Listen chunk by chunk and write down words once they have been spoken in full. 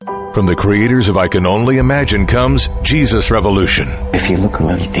From the creators of I Can Only Imagine comes Jesus Revolution. If you look a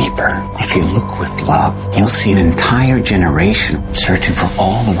little deeper, if you look with love, you'll see an entire generation searching for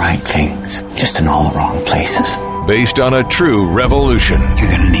all the right things, just in all the wrong places. Based on a true revolution.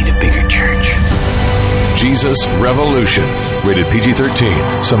 You're going to need a bigger church. Jesus Revolution. Rated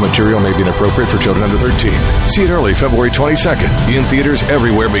PG-13. Some material may be inappropriate for children under 13. See it early February 22nd. In theaters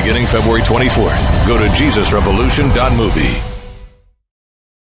everywhere beginning February 24th. Go to JesusRevolution.movie.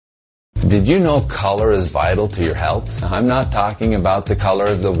 Did you know color is vital to your health? I'm not talking about the color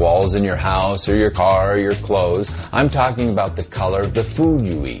of the walls in your house or your car or your clothes. I'm talking about the color of the food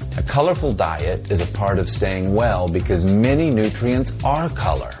you eat. A colorful diet is a part of staying well because many nutrients are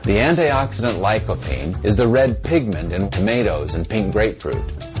color. The antioxidant lycopene is the red pigment in tomatoes and pink grapefruit.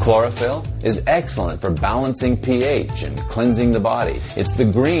 Chlorophyll is excellent for balancing pH and cleansing the body. It's the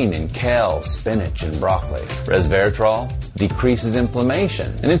green in kale, spinach, and broccoli. Resveratrol decreases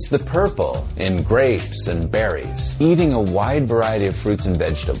inflammation, and it's the purple in grapes and berries. Eating a wide variety of fruits and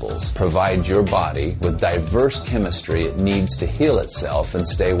vegetables provides your body with diverse chemistry it needs to heal itself and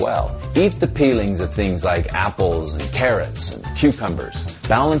stay well. Eat the peelings of things like apples and carrots and cucumbers.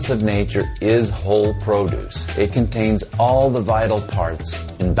 Balance of Nature is whole produce. It contains all the vital parts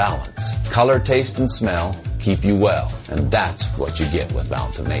in balance. Color, taste, and smell keep you well, and that's what you get with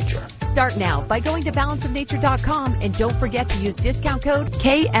Balance of Nature. Start now by going to balanceofnature.com and don't forget to use discount code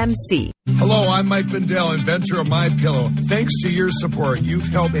KMC. Hello, I'm Mike Lindell, inventor of MyPillow. Thanks to your support, you've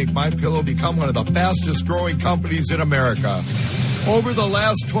helped make MyPillow become one of the fastest growing companies in America. Over the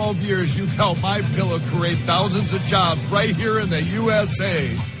last 12 years, you've helped MyPillow create thousands of jobs right here in the USA.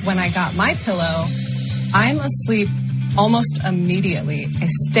 When I got MyPillow, I'm asleep almost immediately. I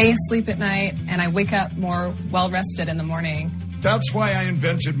stay asleep at night, and I wake up more well-rested in the morning. That's why I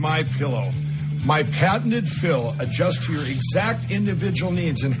invented MyPillow. My patented fill adjusts to your exact individual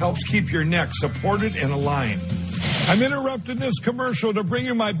needs and helps keep your neck supported and aligned. I'm interrupting this commercial to bring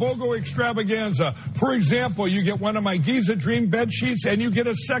you my BOGO extravaganza. For example, you get one of my Giza Dream bed sheets and you get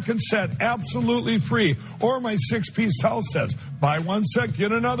a second set absolutely free. Or my 6-piece towel sets. Buy one set,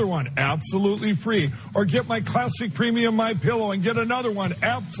 get another one absolutely free. Or get my classic premium MyPillow and get another one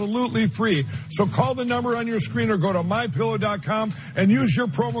absolutely free. So call the number on your screen or go to MyPillow.com and use your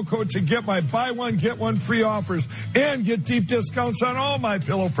promo code to get my buy one, get one free offers and get deep discounts on all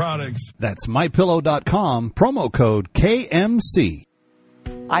MyPillow products. That's MyPillow.com, promo code KMC.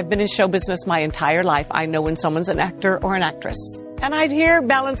 I've been in show business my entire life. I know when someone's an actor or an actress. And I'd hear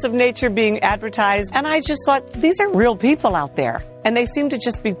Balance of Nature being advertised, and I just thought, these are real people out there. And they seem to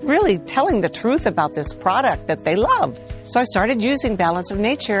just be really telling the truth about this product that they love. So I started using Balance of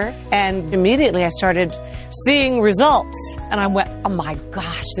Nature, and immediately I started seeing results. And I went, oh my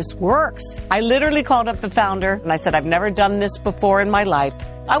gosh, this works. I literally called up the founder, and I said, I've never done this before in my life.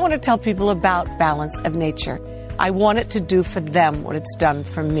 I want to tell people about Balance of Nature. I want it to do for them what it's done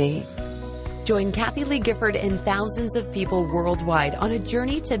for me. Join Kathy Lee Gifford and thousands of people worldwide on a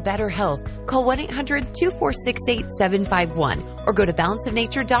journey to better health. Call 1-800-246-8751 or go to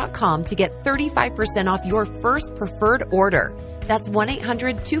balanceofnature.com to get 35% off your first preferred order. That's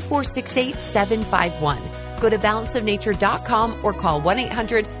 1-800-246-8751. Go to balanceofnature.com or call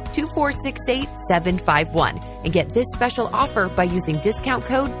 1-800-246-8751 and get this special offer by using discount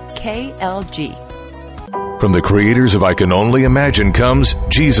code KLG. From the creators of I Can Only Imagine comes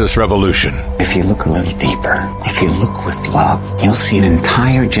Jesus Revolution. If you look a little deeper, if you look with love, you'll see an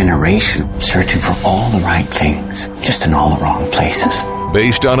entire generation searching for all the right things, just in all the wrong places.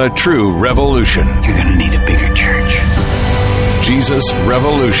 Based on a true revolution. You're going to need a bigger church. Jesus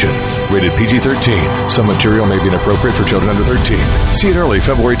Revolution. Rated PG-13. Some material may be inappropriate for children under 13. See it early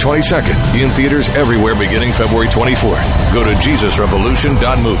February 22nd. In theaters everywhere beginning February 24th. Go to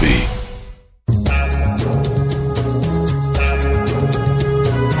JesusRevolution.movie.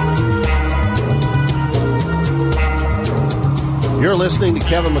 You're listening to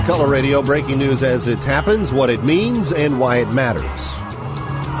Kevin McCullough Radio, breaking news as it happens, what it means, and why it matters.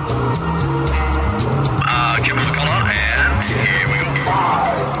 Kevin McCullough, and here we go.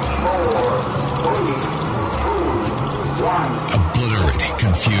 5, 4, 3, 2, 1. Obliterating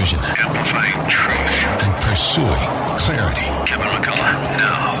confusion. Amplifying truth. And pursuing clarity. Kevin McCullough,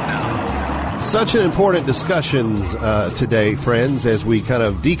 now. Such an important discussion today, friends, as we kind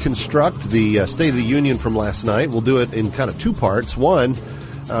of deconstruct the State of the Union from last night. We'll do it in kind of two parts. One,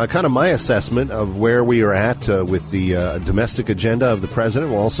 kind of my assessment of where we are at with the domestic agenda of the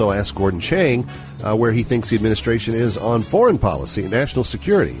president. We'll also ask Gordon Chang where he thinks the administration is on foreign policy and national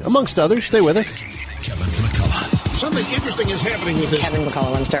security, amongst others. Stay with us. Kevin McCullough. something interesting is happening with this. Kevin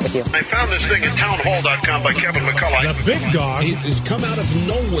McCullough, let me start with you. I found this thing at townhall.com by Kevin McCullough. The big dog has come out of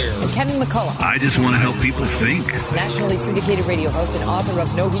nowhere. Kevin McCullough. I just want to help people think. Nationally syndicated radio host and author of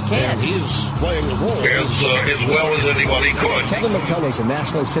No He Can't. And he's playing the role as well as anybody could. Kevin McCullough is a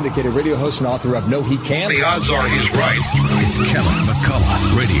nationally syndicated radio host and author of No He Can't. The odds are he's right. It's Kevin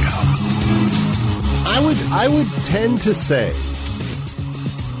McCullough Radio. I would tend to say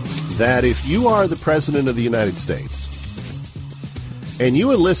that if you are the President of the United States and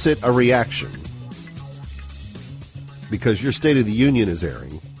you elicit a reaction because your State of the Union is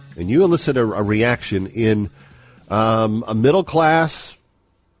airing, and you elicit a reaction in a middle class,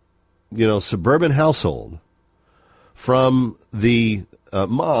 suburban household from the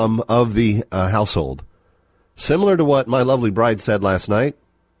mom of the household, similar to what my lovely bride said last night,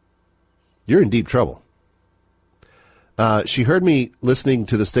 you're in deep trouble. She heard me listening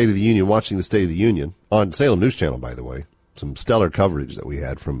to the State of the Union, watching the State of the Union on Salem News Channel, by the way. Some stellar coverage that we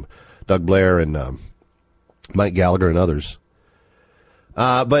had from Doug Blair and Mike Gallagher and others.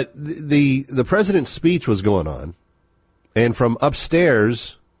 But the president's speech was going on, and from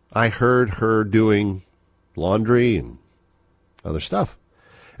upstairs, I heard her doing laundry and other stuff.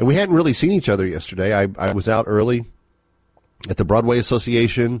 And we hadn't really seen each other yesterday. I was out early at the Broadway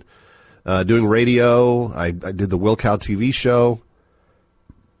Association doing radio. I did the Wilcow TV show.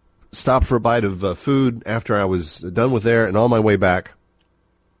 Stopped for a bite of food after I was done with there, and on my way back,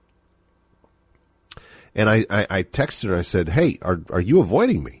 and I texted her. I said, "Hey, are you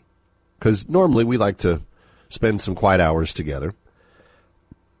avoiding me?" Because normally we like to spend some quiet hours together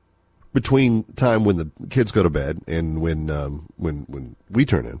between time when the kids go to bed and when we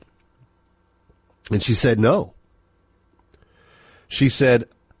turn in. And she said no. She said,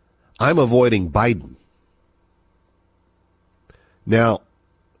 "I'm avoiding Biden." Now,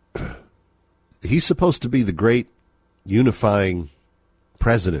 he's supposed to be the great unifying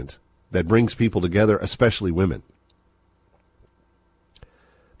president that brings people together, especially women.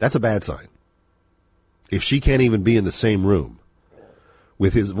 That's a bad sign. If she can't even be in the same room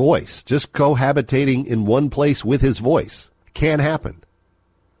with his voice, just cohabitating in one place with his voice, can't happen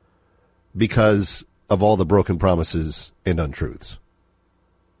because of all the broken promises and untruths.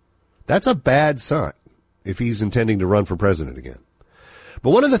 That's a bad sign if he's intending to run for president again.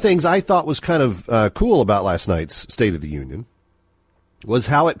 But one of the things I thought was kind of cool about last night's State of the Union was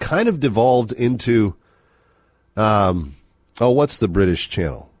how it kind of devolved into, what's the British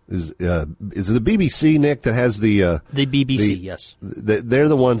channel? Is it the BBC, Nick, that has the BBC? Yes, they're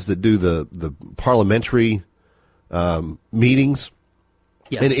the ones that do the parliamentary meetings.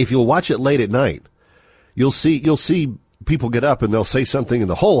 Yes. And if you'll watch it late at night, you'll see people get up and they'll say something, and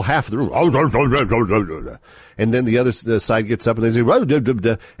the whole half of the room, and then the other side gets up and they say,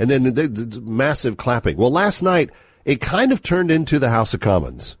 and then there's massive clapping. Well, last night it kind of turned into the House of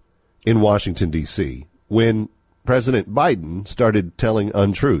Commons in Washington, D.C., when President Biden started telling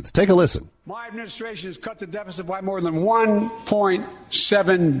untruths. Take a listen. My administration has cut the deficit by more than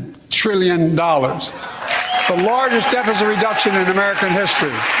 $1.7 trillion, the largest deficit reduction in American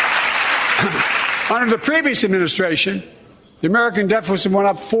history. Under the previous administration, the American deficit went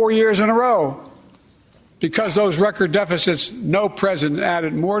up 4 years in a row. Because those record deficits, no president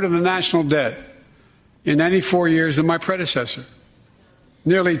added more to the national debt in any 4 years than my predecessor.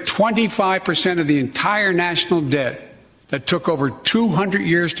 Nearly 25% of the entire national debt that took over 200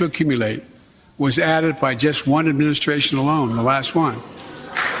 years to accumulate was added by just one administration alone, the last one.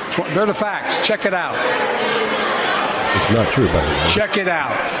 They're the facts. Check it out. It's not true, by the way. Check it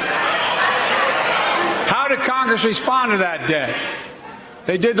out. How did Congress respond to that debt?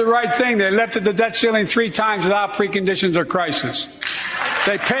 They did the right thing. They lifted the debt ceiling 3 times without preconditions or crisis.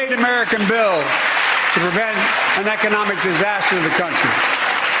 They paid American bills to prevent an economic disaster in the country.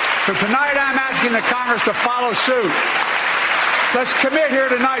 So tonight I'm asking the Congress to follow suit. Let's commit here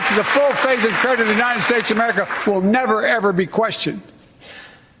tonight to the full faith and credit of the United States of America will never, ever be questioned.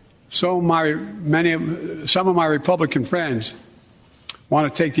 Some of my Republican friends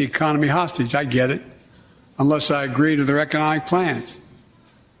want to take the economy hostage. I get it, unless I agree to their economic plans.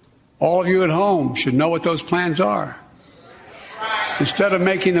 All of you at home should know what those plans are. Instead of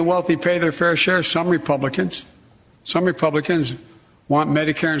making the wealthy pay their fair share, some Republicans want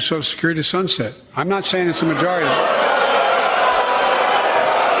Medicare and Social Security to sunset. I'm not saying it's a majority.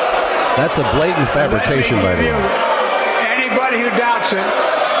 That's a blatant fabrication, by the way. Anybody who doubts it,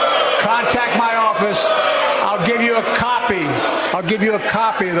 contact my office. I'll give you a copy. I'll give you a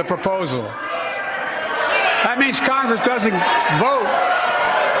copy of the proposal. That means Congress doesn't vote.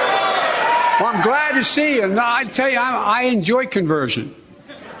 Well, I'm glad to see you. No, I tell you, I enjoy conversion.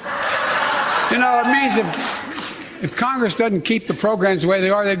 You know, it means if Congress doesn't keep the programs the way they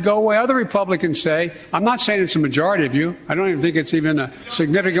are, they'd go away. Other Republicans say, I'm not saying it's a majority of you. I don't even think it's even a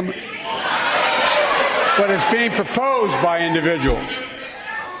significant, but it's being proposed by individuals.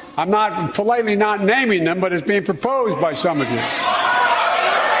 I'm not politely not naming them, but it's being proposed by some of you.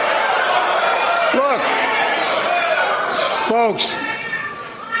 Look, folks,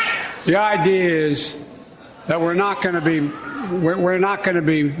 the idea is that we're not going to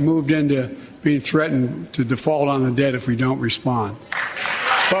be moved into being threatened to default on the debt if we don't respond.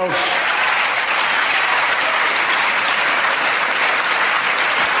 Folks,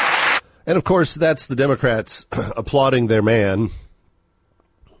 and of course, that's the Democrats applauding their man.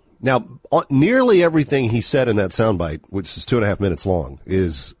 Now, nearly everything he said in that soundbite, which is 2.5 minutes long,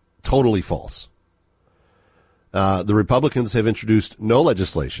 is totally false. The Republicans have introduced no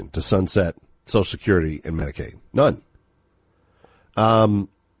legislation to sunset Social Security and Medicaid. None.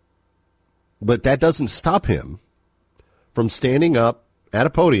 But that doesn't stop him from standing up at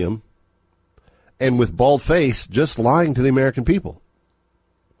a podium and with bald face just lying to the American people.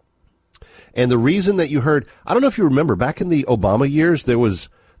 And the reason that you heard, I don't know if you remember, back in the Obama years, there was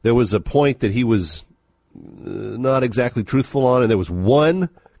a point that he was not exactly truthful on, and there was one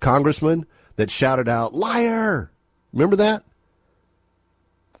congressman that shouted out, liar! Remember that?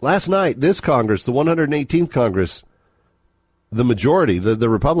 Last night, this Congress, the 118th Congress, the majority, the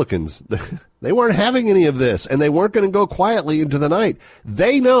Republicans, they weren't having any of this, and they weren't going to go quietly into the night.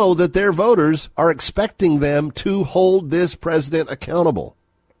 They know that their voters are expecting them to hold this president accountable.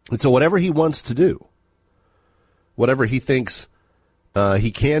 And so whatever he wants to do, whatever he thinks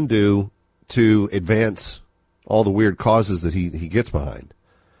he can do to advance all the weird causes that he gets behind.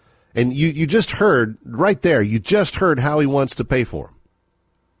 And you just heard right there, you just heard how he wants to pay for them.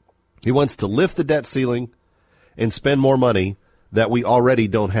 He wants to lift the debt ceiling and spend more money that we already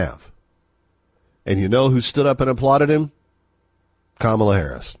don't have. And you know who stood up and applauded him? Kamala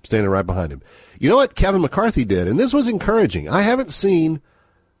Harris, standing right behind him. You know what Kevin McCarthy did? And this was encouraging. I haven't seen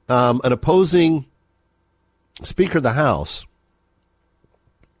an opposing Speaker of the House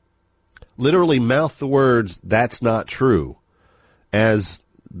literally mouth the words, "That's not true," as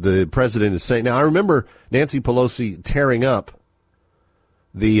the president is saying. Now, I remember Nancy Pelosi tearing up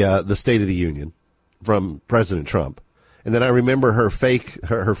the State of the Union from President Trump. And then I remember her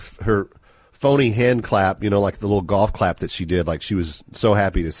her phony hand clap, like the little golf clap that she did, like she was so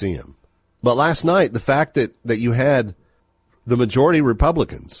happy to see him. But last night, the fact that you had the majority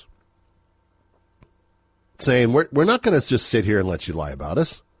Republicans saying, we're not going to just sit here and let you lie about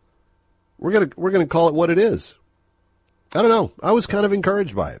us. We're going to call it what it is. I don't know. I was kind of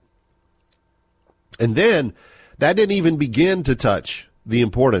encouraged by it. And then that didn't even begin to touch the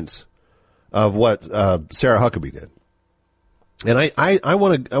importance of what Sarah Huckabee did. And I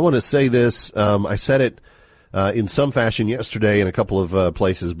want to say this. I said it in some fashion yesterday in a couple of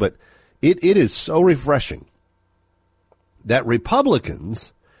places, but it is so refreshing that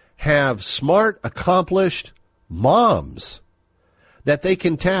Republicans have smart, accomplished moms that they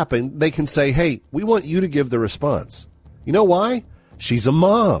can tap and they can say, hey, we want you to give the response. You know why? She's a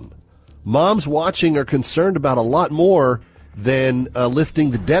mom. Moms watching are concerned about a lot more than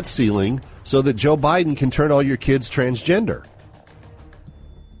lifting the debt ceiling so that Joe Biden can turn all your kids transgender.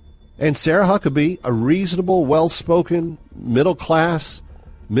 And Sarah Huckabee, a reasonable, well-spoken, middle-class,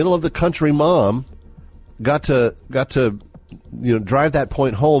 middle-of-the-country mom, got to drive that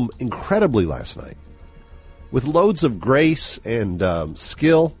point home incredibly last night with loads of grace and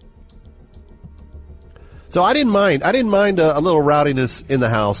skill. So I didn't mind a little rowdiness in the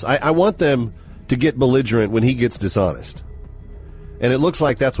House. I want them to get belligerent when he gets dishonest. And it looks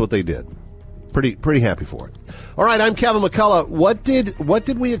like that's what they did. Pretty happy for it. All right, I'm Kevin McCullough. What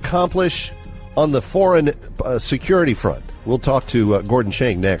did we accomplish on the foreign security front? We'll talk to Gordon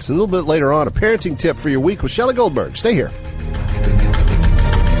Chang next. And a little bit later on, a parenting tip for your week with Shelley Goldberg. Stay here.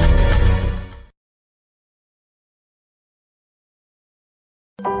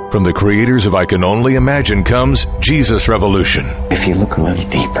 From the creators of I Can Only Imagine comes Jesus Revolution. If you look a little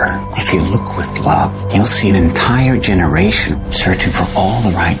deeper, if you look with love, you'll see an entire generation searching for all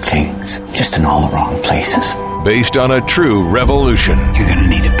the right things, just in all the wrong places. Based on a true revolution. You're going to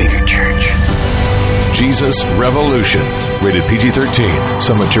need a bigger church. Jesus Revolution. Rated PG-13.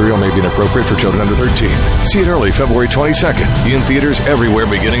 Some material may be inappropriate for children under 13. See it early February 22nd. In theaters everywhere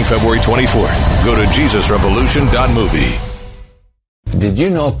beginning February 24th. Go to JesusRevolution.movie. Did you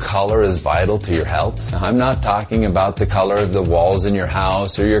know color is vital to your health? I'm not talking about the color of the walls in your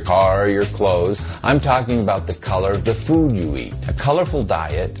house or your car or your clothes. I'm talking about the color of the food you eat. A colorful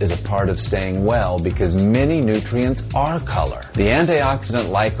diet is a part of staying well because many nutrients are color. The antioxidant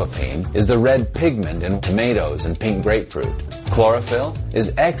lycopene is the red pigment in tomatoes and pink grapefruit. Chlorophyll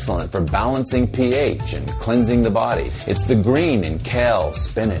is excellent for balancing pH and cleansing the body. It's the green in kale,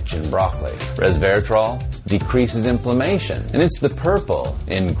 spinach, and broccoli. Resveratrol decreases inflammation, and it's the purple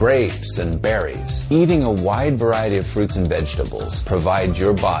in grapes and berries. Eating a wide variety of fruits and vegetables provides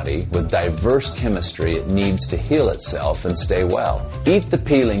your body with diverse chemistry it needs to heal itself and stay well. Eat the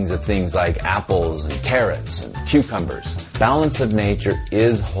peelings of things like apples and carrots and cucumbers. Balance of Nature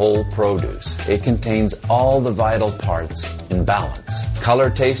is whole produce. It contains all the vital parts in balance.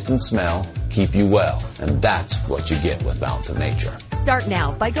 Color, taste, and smell keep you well, and that's what you get with Balance of Nature. Start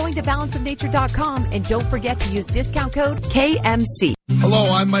now by going to balanceofnature.com and don't forget to use discount code KMC.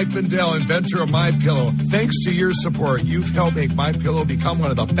 Hello, I'm Mike Lindell, inventor of MyPillow. Thanks to your support, you've helped make MyPillow become one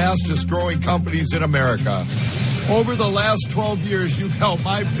of the fastest growing companies in America. Over the last 12 years, you've helped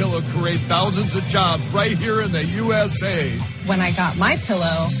MyPillow create thousands of jobs right here in the USA. When I got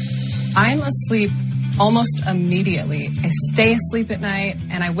MyPillow, I'm asleep almost immediately. I stay asleep at night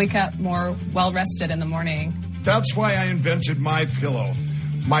and I wake up more well-rested in the morning. That's why I invented MyPillow.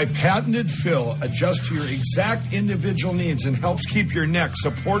 My patented fill adjusts to your exact individual needs and helps keep your neck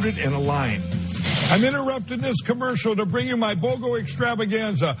supported and aligned. I'm interrupting this commercial to bring you my BOGO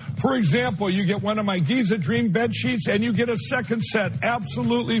extravaganza. For example, you get one of my Giza Dream bed sheets and you get a second set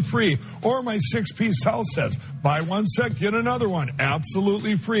absolutely free. Or my 6-piece towel sets. Buy one set, get another one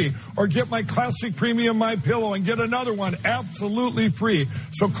absolutely free. Or get my classic premium MyPillow and get another one absolutely free.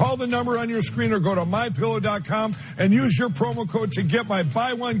 So call the number on your screen or go to MyPillow.com and use your promo code to get my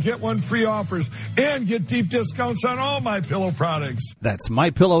buy one, get one free offers and get deep discounts on all MyPillow products. That's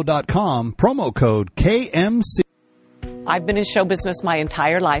MyPillow.com, promo code KMC. I've been in show business my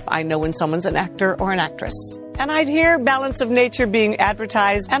entire life. I know when someone's an actor or an actress. And I'd hear Balance of Nature being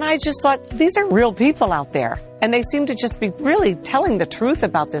advertised, and I just thought, these are real people out there. And they seem to just be really telling the truth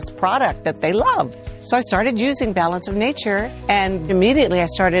about this product that they love. So I started using Balance of Nature, and immediately I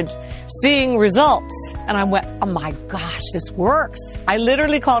started seeing results. And I went, oh my gosh, this works. I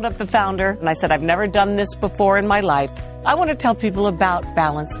literally called up the founder, and I said, I've never done this before in my life. I want to tell people about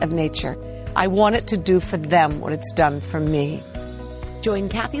Balance of Nature. I want it to do for them what it's done for me. Join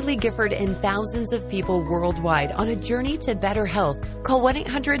Kathy Lee Gifford and thousands of people worldwide on a journey to better health. Call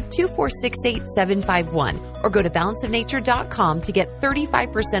 1-800-246-8751 or go to balanceofnature.com to get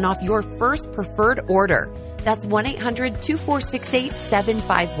 35% off your first preferred order. That's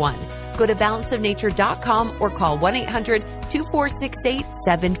 1-800-246-8751. Go to balanceofnature.com or call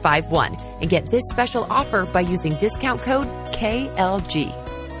 1-800-246-8751 and get this special offer by using discount code KLG.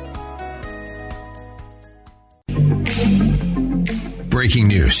 Breaking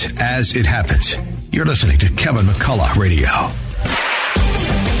news as it happens. You're listening to Kevin McCullough Radio.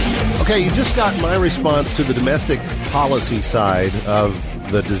 Okay, you just got my response to the domestic policy side of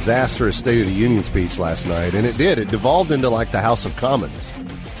the disastrous State of the Union speech last night, and it did. It devolved into like the House of Commons.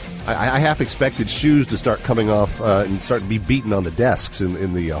 I half expected shoes to start coming off and start to be beaten on the desks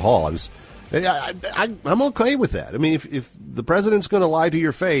in the hall. I'm okay with that. I mean, if the president's going to lie to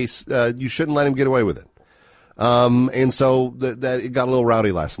your face, you shouldn't let him get away with it. And so that it got a little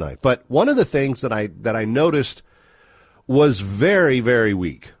rowdy last night. But one of the things that I noticed was very, very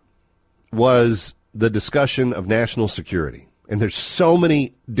weak was the discussion of national security. And there's so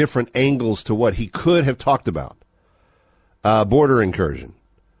many different angles to what he could have talked about. Border incursion,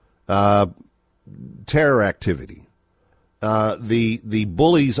 terror activity, the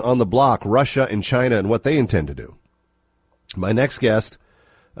bullies on the block, Russia and China, and what they intend to do. My next guest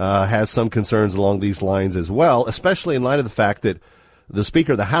has some concerns along these lines as well, especially in light of the fact that the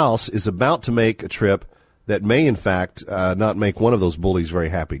Speaker of the House is about to make a trip that may, in fact, not make one of those bullies very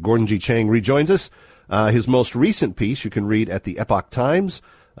happy. Gordon G. Chang rejoins us. His most recent piece you can read at the Epoch Times.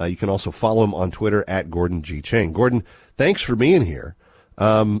 You can also follow him on Twitter at Gordon G. Chang. Gordon, thanks for being here.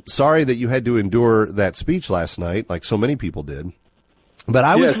 Sorry that you had to endure that speech last night, like so many people did. But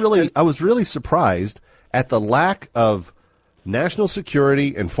I was really surprised at the lack of national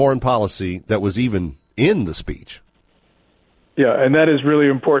security and foreign policy that was even in the speech. Yeah, and that is really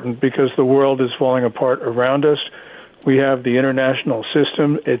important because the world is falling apart around us. We have the international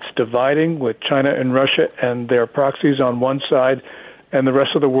system. It's dividing with China and Russia and their proxies on one side and the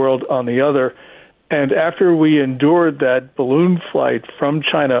rest of the world on the other. And after we endured that balloon flight from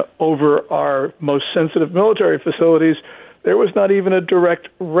China over our most sensitive military facilities, there was not even a direct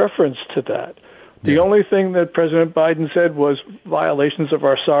reference to that. The only thing that President Biden said was violations of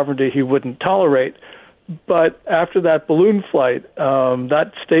our sovereignty he wouldn't tolerate. But after that balloon flight,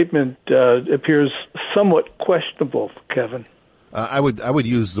 that statement appears somewhat questionable, Kevin. I would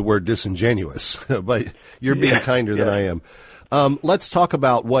use the word disingenuous, but you're being kinder than I am. Let's talk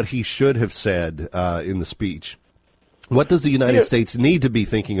about what he should have said in the speech. What does the United States need to be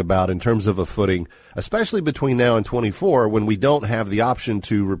thinking about in terms of a footing, especially between now and 24, when we don't have the option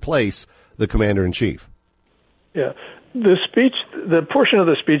to replace the commander-in-chief? Yeah. The portion of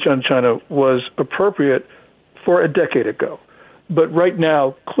the speech on China was appropriate for a decade ago. But right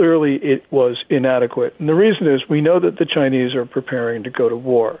now, clearly it was inadequate. And the reason is we know that the Chinese are preparing to go to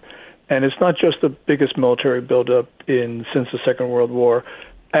war. And it's not just the biggest military buildup since the Second World War.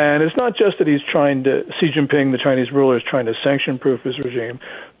 And it's not just that Xi Jinping, the Chinese ruler, is trying to sanction-proof his regime,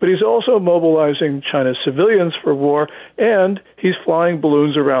 but he's also mobilizing China's civilians for war, and he's flying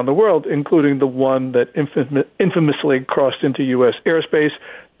balloons around the world, including the one that infamously crossed into U.S. airspace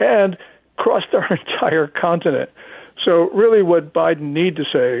and crossed our entire continent. So really what Biden needed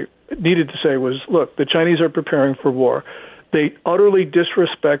to say was, look, the Chinese are preparing for war. They utterly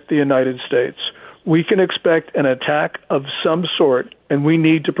disrespect the United States. We can expect an attack of some sort, and we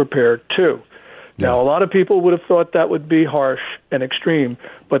need to prepare too. Now, a lot of people would have thought that would be harsh and extreme,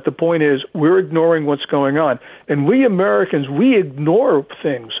 but the point is we're ignoring what's going on. And we Americans, we ignore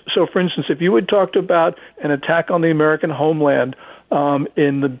things. So, for instance, if you had talked about an attack on the American homeland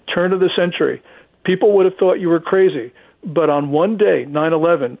in the turn of the century, people would have thought you were crazy. But on one day,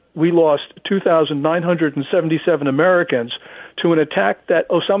 9/11, we lost 2,977 Americans to an attack that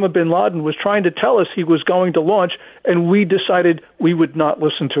Osama bin Laden was trying to tell us he was going to launch, and we decided we would not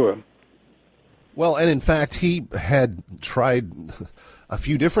listen to him. Well, and in fact, he had tried a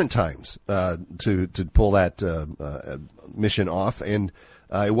few different times to pull that mission off, and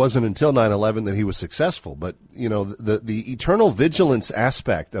it wasn't until 9/11 that he was successful. But, you know, the eternal vigilance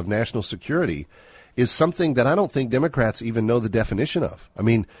aspect of national security is something that I don't think Democrats even know the definition of. I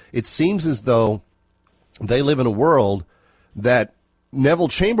mean, it seems as though they live in a world that Neville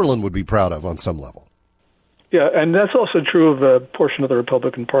Chamberlain would be proud of on some level. Yeah, and that's also true of a portion of the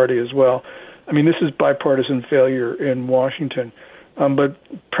Republican Party as well. I mean, this is bipartisan failure in Washington. But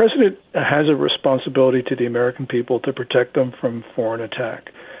President has a responsibility to the American people to protect them from foreign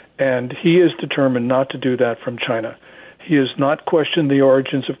attack. And he is determined not to do that from China. He has not questioned the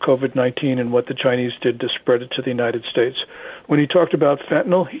origins of COVID-19 and what the Chinese did to spread it to the United States. When he talked about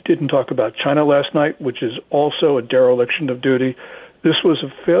fentanyl, he didn't talk about China last night, which is also a dereliction of duty. This was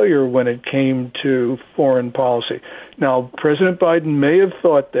a failure when it came to foreign policy. Now, President Biden may have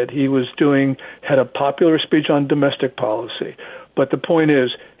thought that he had a popular speech on domestic policy, but the point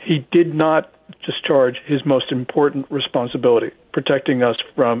is he did not discharge his most important responsibility, protecting us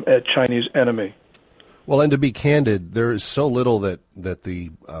from a Chinese enemy. Well, and to be candid, there is so little that the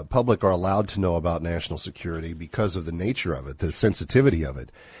public are allowed to know about national security because of the nature of it, the sensitivity of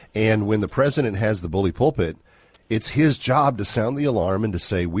it. And when the president has the bully pulpit, it's his job to sound the alarm and to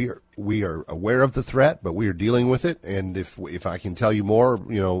say we are aware of the threat, but we are dealing with it. And if I can tell you more,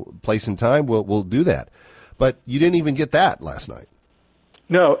 place and time, we'll do that. But you didn't even get that last night.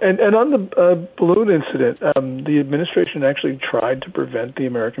 No, and on the balloon incident, the administration actually tried to prevent the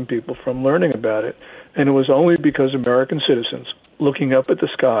American people from learning about it, and it was only because American citizens, looking up at the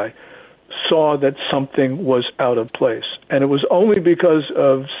sky, saw that something was out of place. And it was only because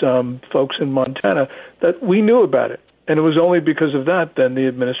of some folks in Montana that we knew about it. And it was only because of that then the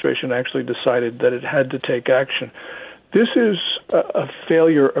administration actually decided that it had to take action. This is a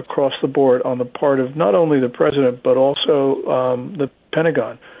failure across the board on the part of not only the president but also the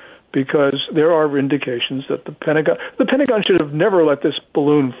Pentagon, because there are indications that the Pentagon should have never let this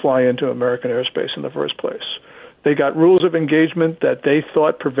balloon fly into American airspace in the first place. They got rules of engagement that they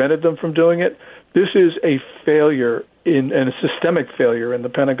thought prevented them from doing it. This is a failure and a systemic failure in the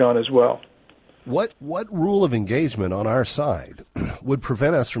Pentagon as well. What rule of engagement on our side would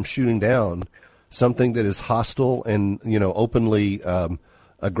prevent us from shooting down something that is hostile and openly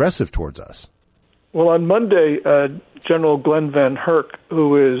aggressive towards us? Well, on Monday, General Glenn Van Herk,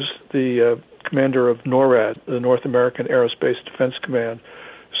 who is the commander of NORAD, the North American Aerospace Defense Command,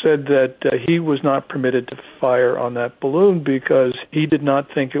 said that he was not permitted to fire on that balloon because he did not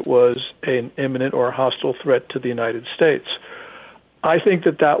think it was an imminent or hostile threat to the United States. I think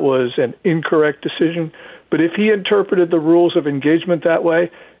that was an incorrect decision, but if he interpreted the rules of engagement that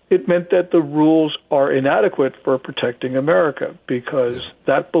way, it meant that the rules are inadequate for protecting America because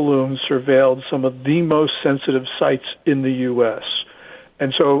that balloon surveilled some of the most sensitive sites in the U.S.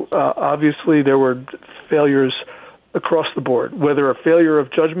 And so obviously there were failures across the board, whether a failure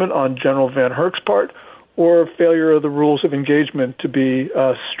of judgment on General Van Herk's part or a failure of the rules of engagement to be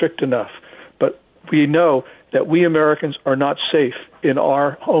strict enough. But we know that we Americans are not safe in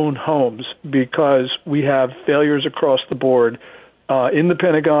our own homes because we have failures across the board in the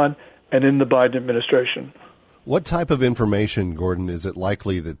Pentagon and in the Biden administration. What type of information, Gordon, is it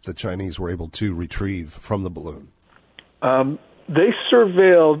likely that the Chinese were able to retrieve from the balloon? They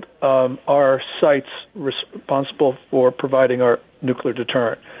surveilled our sites responsible for providing our nuclear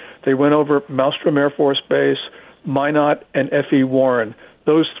deterrent. They went over Malmstrom Air Force Base, Minot, and F.E. Warren.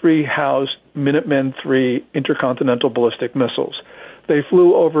 Those three housed Minuteman III intercontinental ballistic missiles. They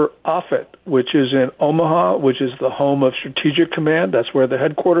flew over Offutt, which is in Omaha, which is the home of Strategic Command. That's where the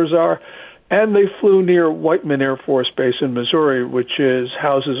headquarters are. And they flew near Whiteman Air Force Base in Missouri, which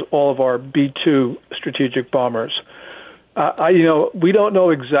houses all of our B-2 strategic bombers. We don't know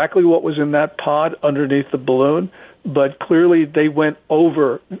exactly what was in that pod underneath the balloon, but clearly they went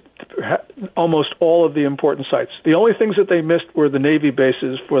over almost all of the important sites. The only things that they missed were the Navy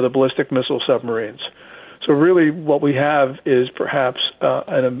bases for the ballistic missile submarines. So really what we have is perhaps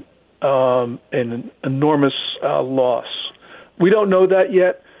an enormous loss. We don't know that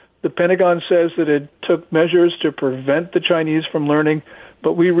yet. The Pentagon says that it took measures to prevent the Chinese from learning,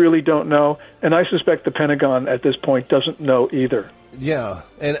 but we really don't know. And I suspect the Pentagon at this point doesn't know either. Yeah,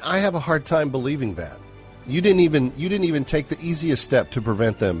 and I have a hard time believing that. You didn't even take the easiest step to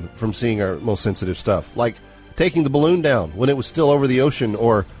prevent them from seeing our most sensitive stuff, like taking the balloon down when it was still over the ocean,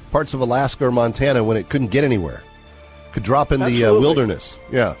 or parts of Alaska or Montana when it couldn't get anywhere. Could drop in the wilderness.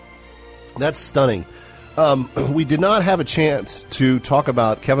 Yeah, that's stunning. We did not have a chance to talk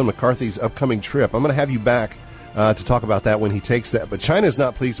about Kevin McCarthy's upcoming trip. I'm going to have you back to talk about that when he takes that. But China's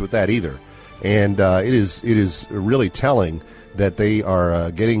not pleased with that either. And it is really telling that they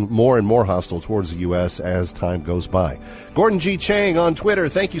are getting more and more hostile towards the U.S. as time goes by. Gordon G. Chang on Twitter,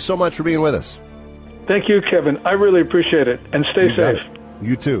 thank you so much for being with us. Thank you, Kevin. I really appreciate it. And stay safe.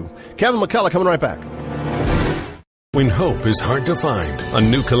 You too. Kevin McCullough coming right back. When hope is hard to find, a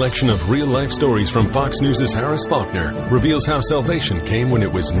new collection of real-life stories from Fox News' Harris Faulkner reveals how salvation came when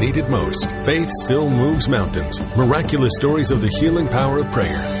it was needed most. Faith still moves mountains. Miraculous stories of the healing power of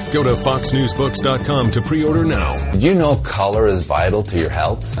prayer. Go to foxnewsbooks.com to pre-order now. Did you know color is vital to your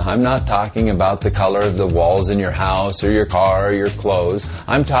health? I'm not talking about the color of the walls in your house or your car or your clothes.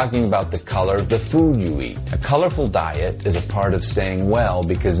 I'm talking about the color of the food you eat. A colorful diet is a part of staying well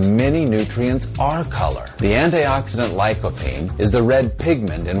because many nutrients are color. The antioxidant lycopene is the red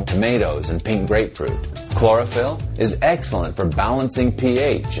pigment in tomatoes and pink grapefruit. Chlorophyll is excellent for balancing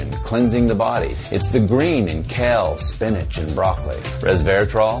pH and cleansing the body. It's the green in kale, spinach, and broccoli.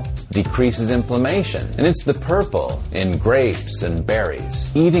 Resveratrol decreases inflammation, and it's the purple in grapes and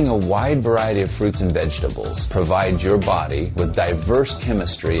berries. Eating a wide variety of fruits and vegetables provides your body with diverse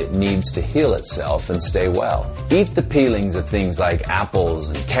chemistry it needs to heal itself and stay well. Eat the peelings of things like apples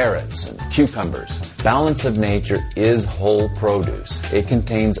and carrots and cucumbers. Balance of Nature is whole produce. It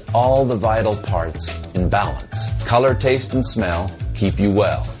contains all the vital parts in balance. Color, taste, and smell keep you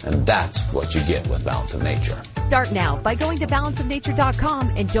well, and that's what you get with Balance of Nature. Start now by going to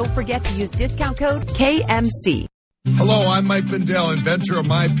balanceofnature.com and don't forget to use discount code KMC. Hello, I'm Mike Lindell, inventor of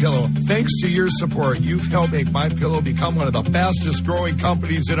MyPillow. Thanks to your support, you've helped make MyPillow become one of the fastest growing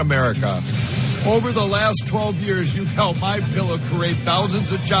companies in America. Over the last 12 years, you've helped MyPillow create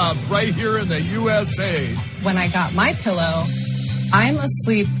thousands of jobs right here in the USA. When I got MyPillow, I'm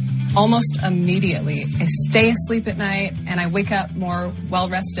asleep almost immediately. I stay asleep at night, and I wake up more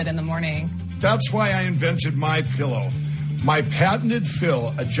well-rested in the morning. That's why I invented MyPillow. My patented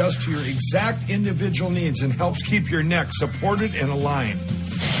fill adjusts to your exact individual needs and helps keep your neck supported and aligned.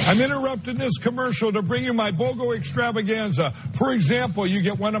 I'm interrupting this commercial to bring you my BOGO extravaganza. For example, you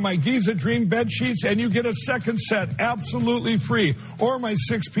get one of my Giza Dream bed sheets and you get a second set absolutely free. Or my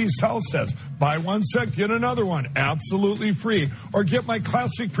 6-piece towel sets. Buy one set, get another one absolutely free. Or get my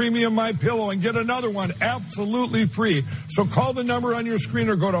classic premium MyPillow and get another one absolutely free. So call the number on your screen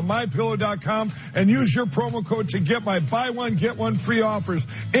or go to MyPillow.com and use your promo code to get my buy one, get one free offers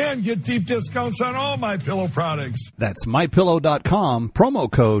and get deep discounts on all MyPillow products. That's MyPillow.com,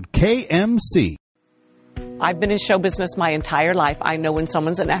 promo code KMC. I've been in show business my entire life. I know when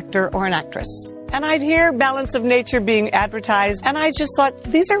someone's an actor or an actress. And I'd hear Balance of Nature being advertised, and I just thought,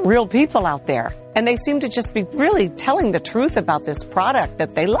 these are real people out there. And they seem to just be really telling the truth about this product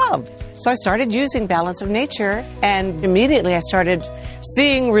that they love. So I started using Balance of Nature, and immediately I started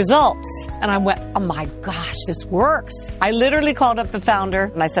seeing results. And I went, oh my gosh, this works. I literally called up the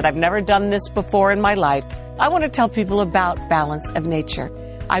founder, and I said, I've never done this before in my life. I want to tell people about Balance of Nature.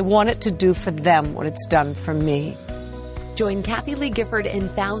 I want it to do for them what it's done for me. Join Kathy Lee Gifford and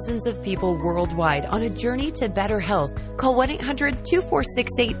thousands of people worldwide on a journey to better health. Call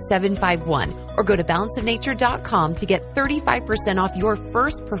 1-800-246-8751 or go to balanceofnature.com to get 35% off your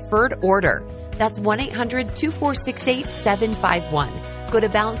first preferred order. That's 1-800-246-8751. Go to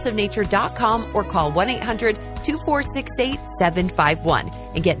balanceofnature.com or call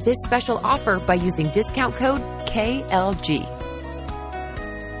 1-800-246-8751 and get this special offer by using discount code KLG.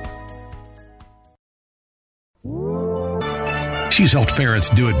 She's helped parents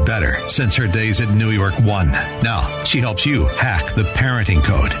do it better since her days at New York One. Now, she helps you hack the parenting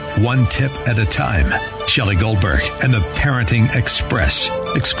code, one tip at a time. Shelley Goldberg and the Parenting Express,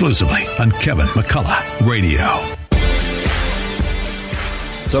 exclusively on Kevin McCullough Radio.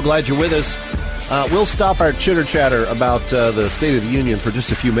 So glad you're with us. We'll stop our chitter-chatter about the State of the Union for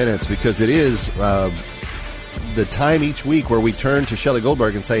just a few minutes because it is the time each week where we turn to Shelley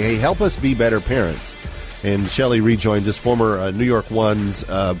Goldberg and say, hey, help us be better parents. And Shelley rejoins us, former New York One's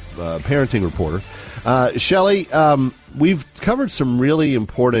parenting reporter. Shelley, we've covered some really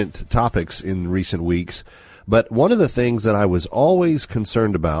important topics in recent weeks, but one of the things that I was always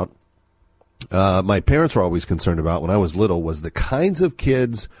concerned about, my parents were always concerned about when I was little, was the kinds of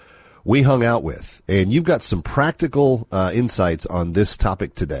kids we hung out with. And you've got some practical insights on this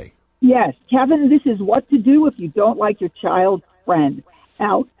topic today. Yes, Kevin, this is what to do if you don't like your child's friend.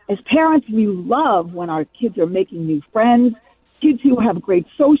 Now, as parents, we love when our kids are making new friends, kids who have great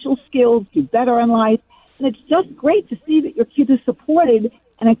social skills, do better in life. And it's just great to see that your kids are supported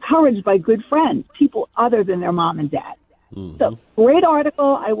and encouraged by good friends, people other than their mom and dad. Mm-hmm. So, great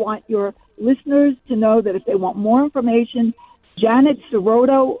article. I want your listeners to know that if they want more information, Janet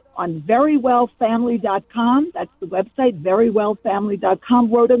Sirotto on verywellfamily.com, that's the website,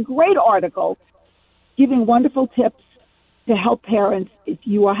 verywellfamily.com, wrote a great article giving wonderful tips to help parents if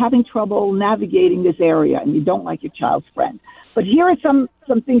you are having trouble navigating this area and you don't like your child's friend. But here are some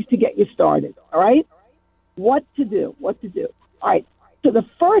things to get you started, all right? What to do. All right, so the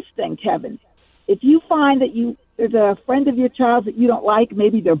first thing, Kevin, if you find that there's a friend of your child that you don't like,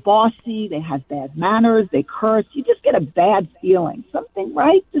 maybe they're bossy, they have bad manners, they curse, you just get a bad feeling, something,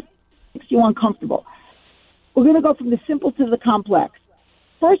 right? Just makes you uncomfortable. We're going to go from the simple to the complex.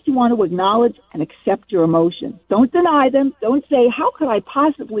 First, you want to acknowledge and accept your emotions. Don't deny them. Don't say, how could I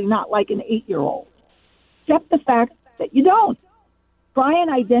possibly not like an 8-year-old? Accept the fact that you don't. Try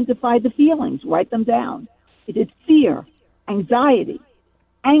and identify the feelings. Write them down. Is it fear, anxiety,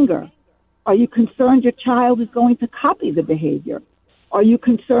 anger? Are you concerned your child is going to copy the behavior? Are you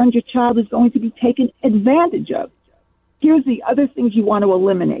concerned your child is going to be taken advantage of? Here's the other things you want to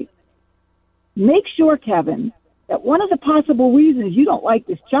eliminate. Make sure, Kevin, that one of the possible reasons you don't like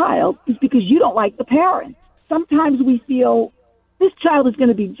this child is because you don't like the parents. Sometimes we feel this child is going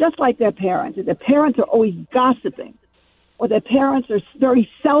to be just like their parents, or their parents are always gossiping, or their parents are very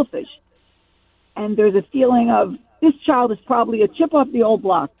selfish, and there's a feeling of this child is probably a chip off the old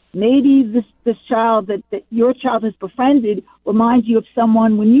block. Maybe this child that your child has befriended reminds you of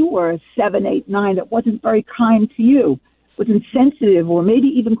someone when you were 7, 8, 9 that wasn't very kind to you, was insensitive, or maybe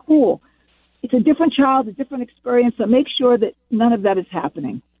even cruel. It's a different child, a different experience, so make sure that none of that is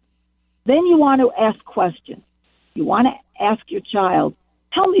happening. Then you want to ask questions. You want to ask your child,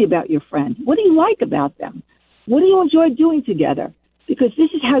 tell me about your friend. What do you like about them? What do you enjoy doing together? Because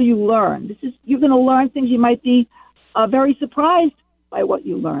this is how you learn. You're going to learn things you might be very surprised by what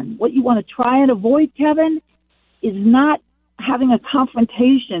you learn. What you want to try and avoid, Kevin, is not having a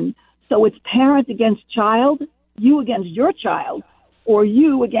confrontation. So it's parent against child, you against your child, or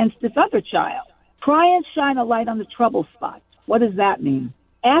you against this other child. Try and shine a light on the trouble spots. What does that mean?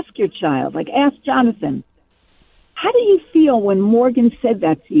 Ask your child, like ask Jonathan, how do you feel when Morgan said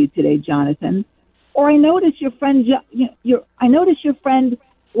that to you today, Jonathan? Or I notice your friend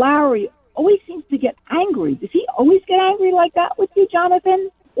Larry always seems to get angry. Does he always get angry like that with you, Jonathan?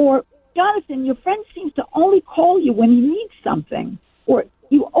 Or, Jonathan, your friend seems to only call you when he needs something. Or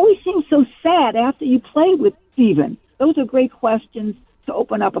you always seem so sad after you play with Steven. Those are great questions to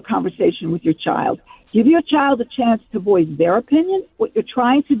open up a conversation with your child. Give your child a chance to voice their opinion. What you're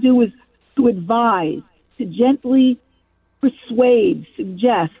trying to do is to advise, to gently persuade,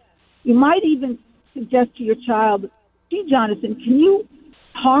 suggest. You might even suggest to your child, gee, Jonathan, can you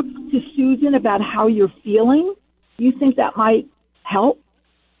talk to Susan about how you're feeling? You think that might help?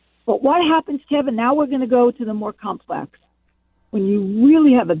 But what happens, Kevin, now we're going to go to the more complex. When you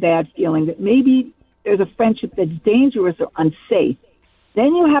really have a bad feeling that maybe there's a friendship that's dangerous or unsafe,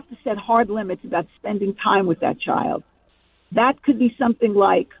 then you have to set hard limits about spending time with that child. That could be something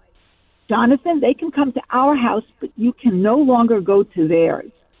like, Jonathan, they can come to our house, but you can no longer go to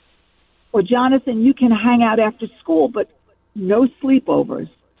theirs. Or, Jonathan, you can hang out after school, but no sleepovers.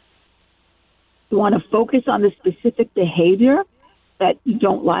 You want to focus on the specific behavior that you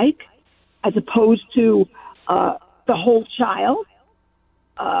don't like, as opposed to the whole child.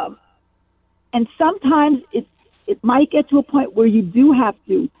 And sometimes it might get to a point where you do have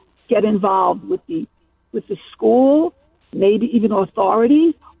to get involved with the school, maybe even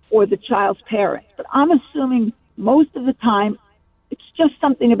authorities, or the child's parents. But I'm assuming most of the time it's just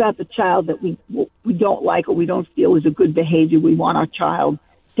something about the child that we don't like or we don't feel is a good behavior we want our child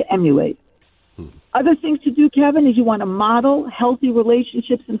to emulate. Other things to do, Kevin, is you want to model healthy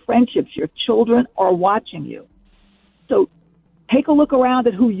relationships and friendships. Your children are watching you. So take a look around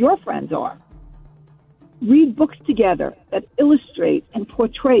at who your friends are. Read books together that illustrate and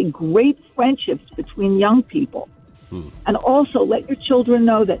portray great friendships between young people. And also let your children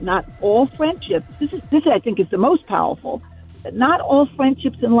know that not all friendships, this I think is the most powerful, that not all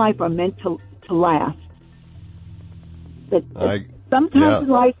friendships in life are meant to last. That sometimes in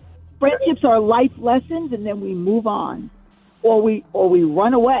life, friendships are life lessons and then we move on. Or we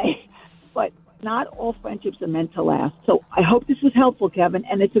run away. But not all friendships are meant to last. So I hope this was helpful, Kevin.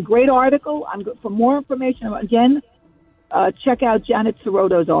 And it's a great article. For more information, again, check out Janet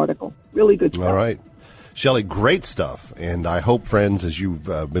Sirotto's article. Really good stuff. All right. Shelley, great stuff. And I hope, friends, as you've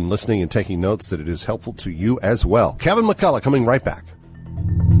been listening and taking notes, that it is helpful to you as well. Kevin McCullough coming right back.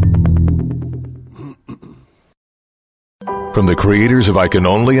 From the creators of I Can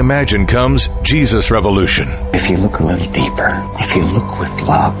Only Imagine comes Jesus Revolution. If you look a little deeper, if you look with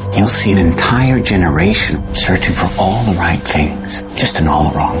love, you'll see an entire generation searching for all the right things, just in all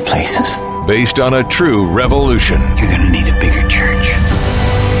the wrong places. Based on a true revolution. You're going to need a bigger church.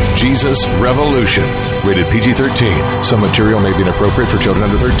 Jesus Revolution. Rated PG-13. Some material may be inappropriate for children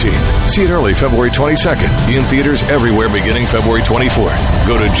under 13. See it early February 22nd. In theaters everywhere beginning February 24th.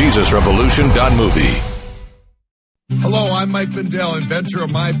 Go to JesusRevolution.movie. Hello, I'm Mike Lindell, inventor of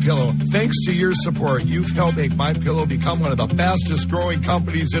MyPillow. Thanks to your support, you've helped make MyPillow become one of the fastest growing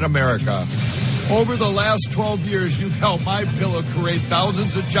companies in America. Over the last 12 years, you've helped MyPillow create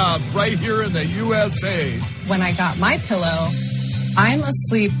thousands of jobs right here in the USA. When I got MyPillow, I'm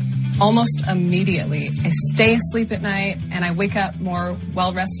asleep almost immediately. I stay asleep at night and I wake up more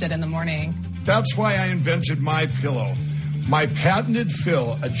well-rested in the morning. That's why I invented MyPillow. My patented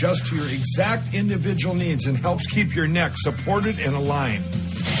fill adjusts to your exact individual needs and helps keep your neck supported and aligned.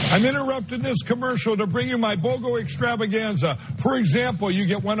 I'm interrupting this commercial to bring you my BOGO extravaganza. For example, you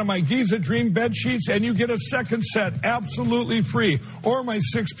get one of my Giza Dream bed sheets and you get a second set absolutely free. Or my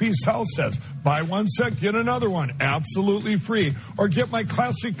 6-piece towel sets. Buy one set, get another one absolutely free. Or get my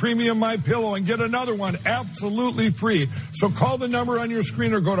classic premium MyPillow and get another one absolutely free. So call the number on your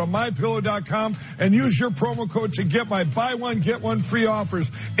screen or go to MyPillow.com and use your promo code to get my buy one, get one free offers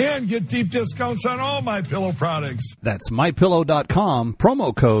and get deep discounts on all MyPillow products. That's MyPillow.com,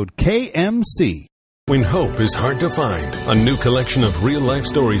 promo code KMC. When hope is hard to find, a new collection of real-life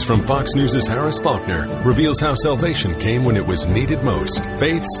stories from Fox News' Harris Faulkner reveals how salvation came when it was needed most.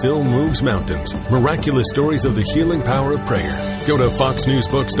 Faith still moves mountains. Miraculous stories of the healing power of prayer. Go to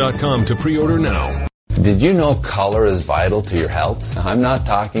foxnewsbooks.com to pre-order now. Did you know color is vital to your health? I'm not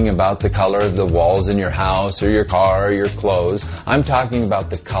talking about the color of the walls in your house or your car or your clothes. I'm talking about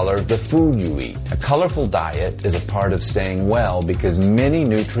the color of the food you eat. A colorful diet is a part of staying well because many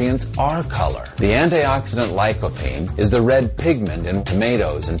nutrients are color. The antioxidant lycopene is the red pigment in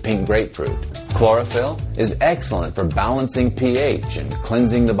tomatoes and pink grapefruit. Chlorophyll is excellent for balancing pH and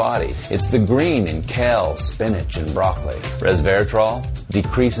cleansing the body. It's the green in kale, spinach, and broccoli. Resveratrol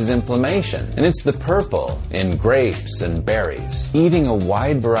decreases inflammation, and it's the purple in grapes and berries. Eating a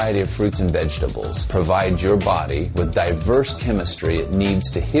wide variety of fruits and vegetables provides your body with diverse chemistry it needs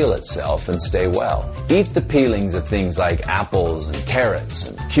to heal itself and stay well. Eat the peelings of things like apples and carrots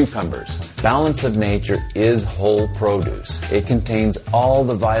and cucumbers. Balance of Nature is whole produce. It contains all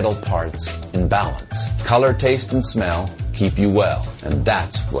the vital parts in balance. Color, taste, and smell keep you well, and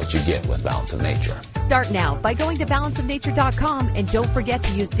that's what you get with Balance of Nature. Start now by going to balanceofnature.com and don't forget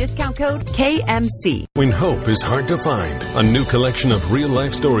to use discount code KMC. When hope is hard to find, a new collection of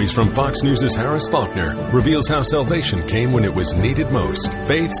real-life stories from Fox News' Harris Faulkner reveals how salvation came when it was needed most.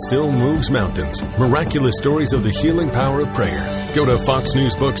 Faith still moves mountains. Miraculous stories of the healing power of prayer. Go to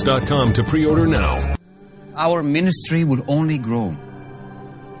foxnewsbooks.com to pre-order now. Our ministry will only grow.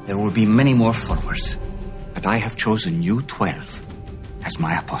 There will be many more followers. But I have chosen you 12 as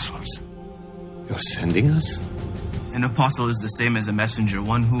my apostles. You're sending us? An apostle is the same as a messenger,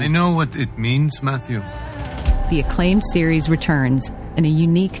 one who... I know what it means, Matthew. The acclaimed series returns in a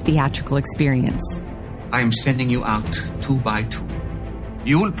unique theatrical experience. I am sending you out 2 by 2.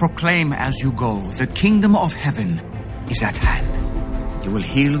 You will proclaim as you go, the kingdom of heaven is at hand. You will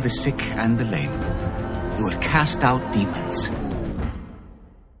heal the sick and the lame. You will cast out demons.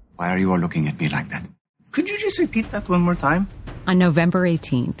 Why are you all looking at me like that? Could you just repeat that one more time? On November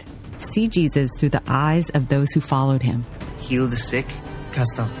 18th, see Jesus through the eyes of those who followed him. Heal the sick,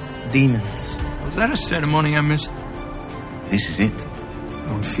 cast out demons. Was that a ceremony I missed? This is it.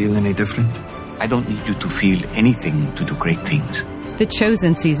 Don't feel any different? I don't need you to feel anything to do great things. The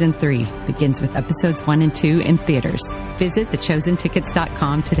Chosen Season 3 begins with episodes 1 and 2 in theaters. Visit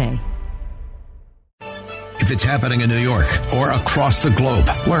thechosentickets.com today. If it's happening in New York or across the globe,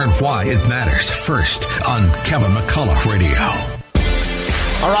 learn why it matters first on Kevin McCullough Radio.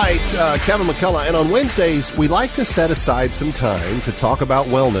 All right, Kevin McCullough. And on Wednesdays, we like to set aside some time to talk about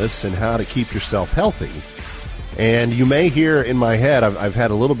wellness and how to keep yourself healthy. And you may hear in my head, I've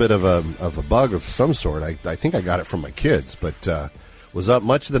had a little bit of a bug of some sort. I think I got it from my kids, but was up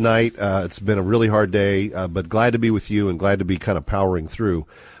much of the night. It's been a really hard day, but glad to be with you and glad to be kind of powering through.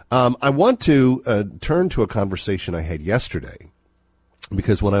 I want to turn to a conversation I had yesterday,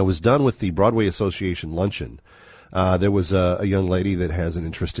 because when I was done with the Broadway Association luncheon, there was a young lady that has an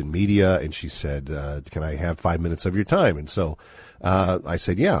interest in media, and she said, can I have 5 minutes of your time? And so I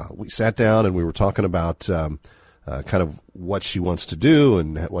said, yeah. We sat down and we were talking about kind of what she wants to do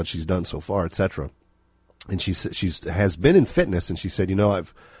and what she's done so far, etc. And she has been in fitness, and she said,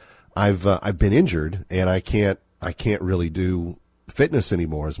 I've been injured, and I can't really do fitness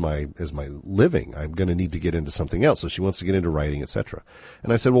anymore as my living. I'm going to need to get into something else. So she wants to get into writing, etc.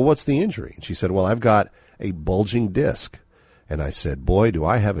 And I said, well, what's the injury? And she said, well, I've got a bulging disc. And I said, boy, do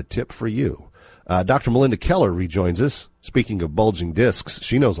I have a tip for you. Dr. Melinda Keller rejoins us. Speaking of bulging discs,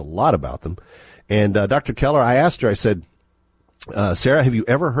 she knows a lot about them. And Dr. Keller, I asked her, I said, Sarah, have you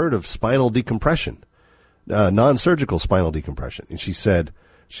ever heard of spinal decompression, non-surgical spinal decompression? And she said,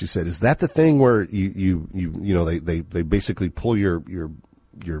 is that the thing where they basically pull your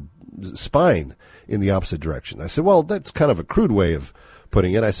spine in the opposite direction? I said, well, that's kind of a crude way of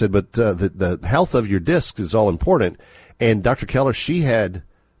putting it. I said, but the health of your discs is all important. And Dr. Keller, she had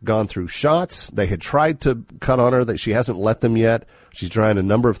gone through shots. They had tried to cut on her. That she hasn't let them yet. She's trying a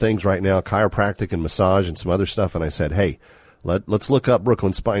number of things right now, chiropractic and massage and some other stuff. And I said, hey, let's look up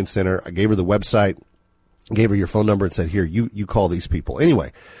Brooklyn Spine Center. I gave her the website, gave her your phone number, and said, here, you call these people.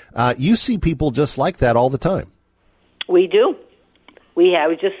 Anyway, you see people just like that all the time. We do. We had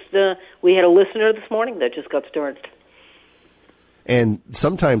a listener this morning that just got started. And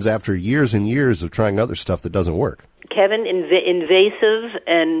sometimes after years and years of trying other stuff that doesn't work. Kevin, invasive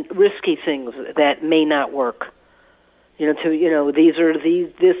and risky things that may not work. This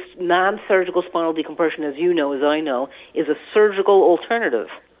non-surgical spinal decompression, as you know, as I know, is a surgical alternative.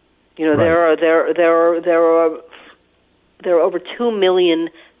 Right. There are over 2 million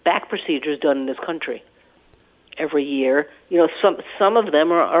back procedures done in this country every year. Some of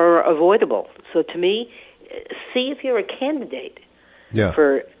them are avoidable. So to me, see if you're a candidate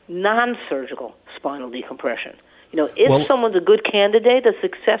for non-surgical spinal decompression. If someone's a good candidate, the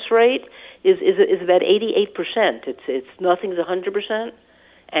success rate is about 88%. It's nothing's 100%,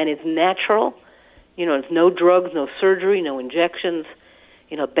 and it's natural. It's no drugs, no surgery, no injections.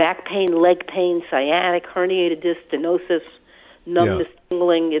 Back pain, leg pain, sciatic, herniated disc, stenosis, numbness,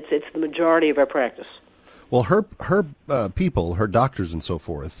 tingling. It's the majority of our practice. Well, her people, her doctors and so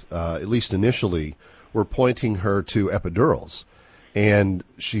forth, at least initially, were pointing her to epidurals. And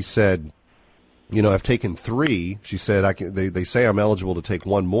she said, I've taken 3. She said, they say I'm eligible to take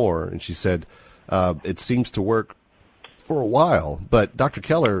 1 more. And she said, it seems to work for a while. But Dr.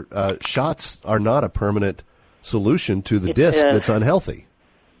 Keller, shots are not a permanent solution to the disc that's unhealthy.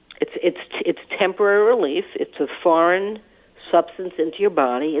 It's temporary relief. It's a foreign substance into your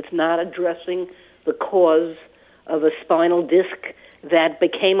body. It's not addressing the cause of a spinal disc that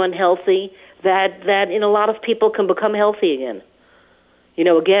became unhealthy, that in a lot of people can become healthy again.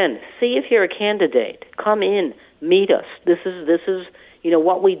 Again, see if you're a candidate. Come in, meet us. This is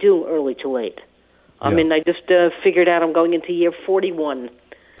what we do early to late. I mean, I just figured out I'm going into year 41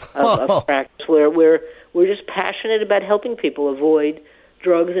 of practice where we're just passionate about helping people avoid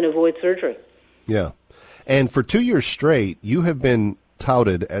drugs and avoid surgery. Yeah. And for 2 years straight, you have been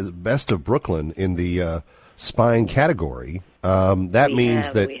touted as best of Brooklyn in the spine category. That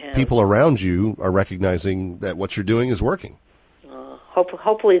means that people around you are recognizing that what you're doing is working.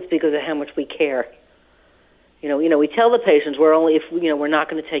 Hopefully it's because of how much we care. We tell the patients we're not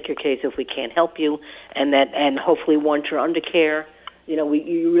going to take your case if we can't help you, and hopefully once you're under care,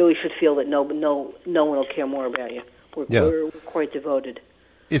 you really should feel that no one will care more about you. We're quite devoted.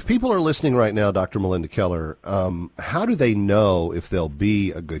 If people are listening right now, Dr. Melinda Keller, how do they know if they'll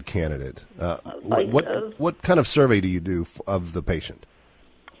be a good candidate? What kind of survey do you do of the patient?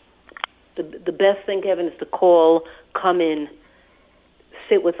 The best thing, Kevin, is to call, come in,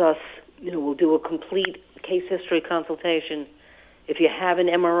 sit with us. We'll do a complete case history consultation. If you have an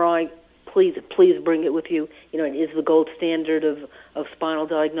MRI, please bring it with you. It is the gold standard of spinal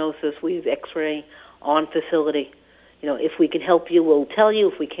diagnosis. We have X-ray on facility. If we can help you, we'll tell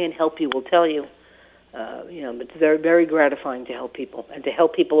you. If we can't help you, we'll tell you. It's very, very gratifying to help people and to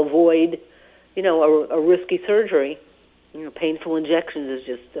help people avoid, a risky surgery. Painful injections is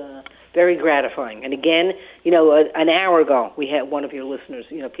just very gratifying. And again, an hour ago, we had one of your listeners.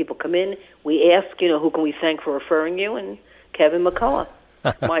 People come in, we ask, who can we thank for referring you? And Kevin McCullough,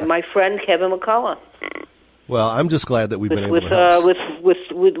 my friend Kevin McCullough. Well, I'm just glad that we've been able to help. With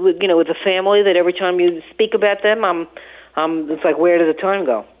a family that every time you speak about them, it's like, where did the time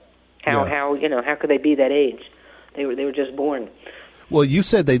go? How could they be that age? They were just born. Well, you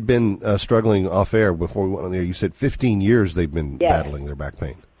said they'd been struggling off air before we went on there. You said 15 years they've been battling their back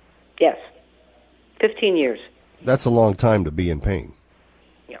pain. Yes, 15 years. That's a long time to be in pain.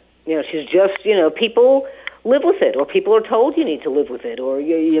 Yeah, she's just people live with it, or people are told you need to live with it, or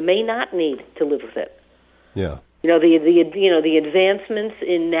you may not need to live with it. Yeah. The advancements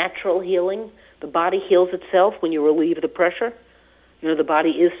in natural healing, the body heals itself when you relieve the pressure. The body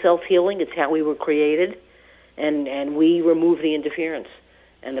is self-healing. It's how we were created, and we remove the interference,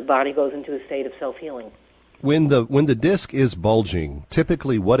 and the body goes into a state of self-healing. When the disc is bulging,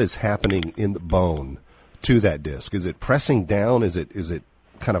 typically what is happening in the bone to that disc? Is it pressing down? Is it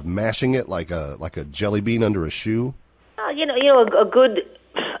kind of mashing it like a jelly bean under a shoe? A good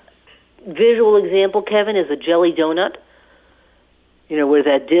visual example, Kevin, is a jelly donut. Where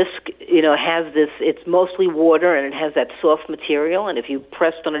that disc, has this, it's mostly water and it has that soft material, and if you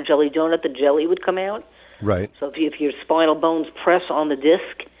pressed on a jelly donut, the jelly would come out. Right. So if your spinal bones press on the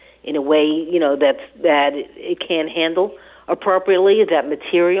disc in a way, that it can handle appropriately, that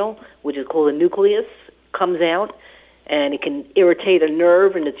material, which is called a nucleus, comes out, and it can irritate a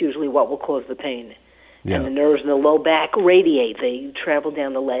nerve, and it's usually what will cause the pain. Yeah. And the nerves in the low back radiate. They travel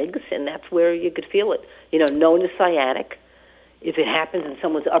down the legs, and that's where you could feel it. Known as sciatic. If it happens in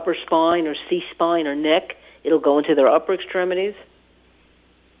someone's upper spine or C-spine or neck, it'll go into their upper extremities.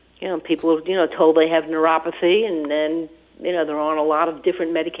 People are, told they have neuropathy, and then, they're on a lot of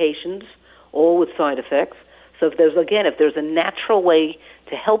different medications, all with side effects. So if there's a natural way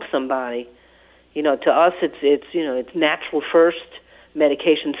to help somebody, to us it's natural first,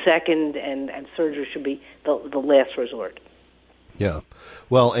 medication second, and surgery should be the last resort. Yeah.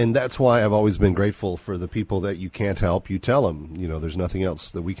 Well, and that's why I've always been grateful for the people that you can't help. You tell them, there's nothing else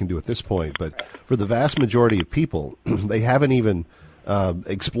that we can do at this point. But for the vast majority of people, they haven't even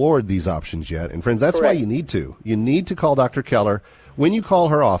explored these options yet. And friends, that's Correct. Why you need to. You need to call Dr. Keller. When you call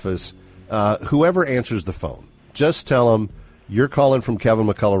her office, whoever answers the phone, just tell them you're calling from Kevin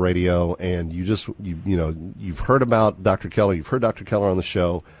McCullough Radio, and you've heard about Dr. Keller. You've heard Dr. Keller on the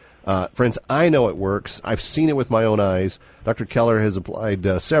show. Friends, I know it works. I've seen it with my own eyes. Dr. Keller has applied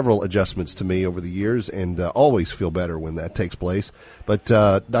several adjustments to me over the years, and always feel better when that takes place. But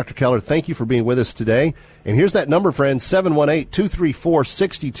Dr. Keller, thank you for being with us today. And here's that number, friends,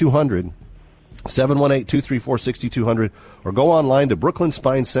 718-234-6200. 718-234-6200, or go online to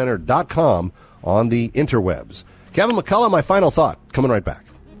brooklynspinecenter.com on the interwebs. Kevin McCullough, my final thought. Coming right back.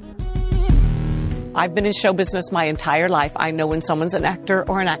 I've been in show business my entire life. I know when someone's an actor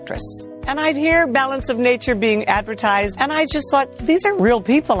or an actress. And I'd hear Balance of Nature being advertised, and I just thought, these are real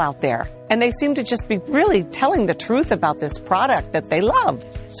people out there. And they seem to just be really telling the truth about this product that they love.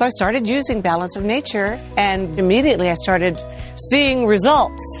 So I started using Balance of Nature, and immediately I started seeing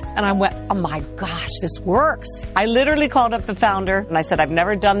results. And I went, oh my gosh, this works. I literally called up the founder, and I said, I've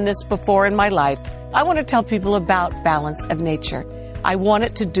never done this before in my life. I want to tell people about Balance of Nature. I want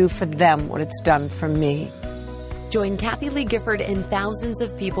it to do for them what it's done for me. Join Kathy Lee Gifford and thousands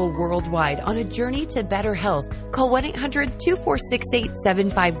of people worldwide on a journey to better health. Call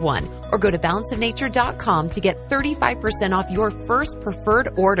 1-800-246-8751 or go to balanceofnature.com to get 35% off your first preferred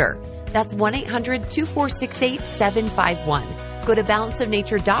order. That's 1-800-246-8751. Go to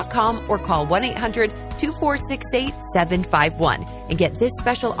balanceofnature.com or call 1-800-246-8751 and get this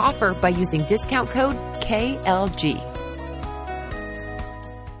special offer by using discount code KLG.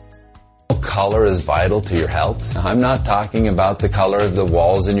 Color is vital to your health. I'm not talking about the color of the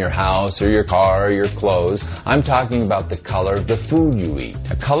walls in your house or your car or your clothes. I'm talking about the color of the food you eat.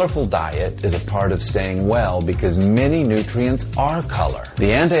 A colorful diet is a part of staying well because many nutrients are color.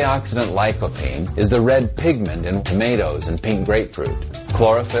 The antioxidant lycopene is the red pigment in tomatoes and pink grapefruit.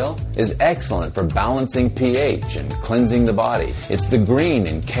 Chlorophyll is excellent for balancing pH and cleansing the body. It's the green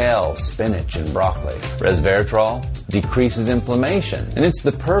in kale, spinach, and broccoli. Resveratrol decreases inflammation, and it's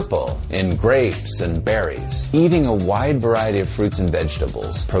the purple in grapes and berries. Eating a wide variety of fruits and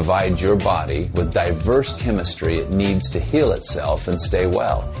vegetables provides your body with diverse chemistry it needs to heal itself and stay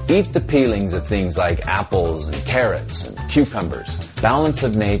well. Eat the peelings of things like apples and carrots and cucumbers. Balance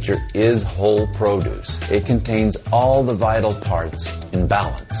of Nature is whole produce. It contains all the vital parts in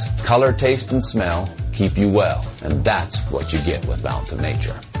balance. Color, taste, and smell keep you well, and that's what you get with Balance of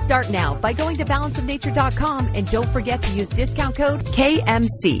Nature. Start now by going to balanceofnature.com and don't forget to use discount code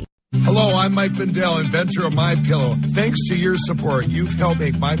KMC. Hello, I'm Mike Lindell, inventor of MyPillow. Thanks to your support, you've helped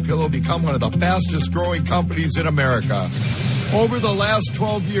make MyPillow become one of the fastest growing companies in America. Over the last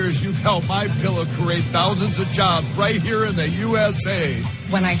 12 years, you've helped MyPillow create thousands of jobs right here in the USA.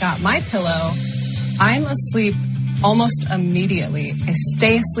 When I got MyPillow, I'm asleep almost immediately. I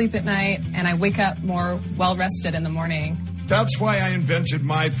stay asleep at night and I wake up more well-rested in the morning. That's why I invented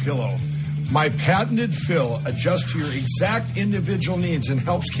MyPillow. My patented fill adjusts to your exact individual needs and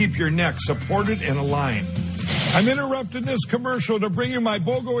helps keep your neck supported and aligned. I'm interrupting this commercial to bring you my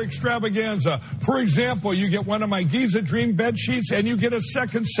BOGO extravaganza. For example, you get one of my Giza Dream bed sheets and you get a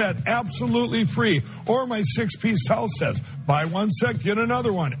second set absolutely free. Or my 6-piece towel sets. Buy one set, get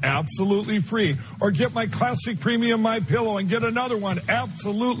another one absolutely free. Or get my classic premium MyPillow and get another one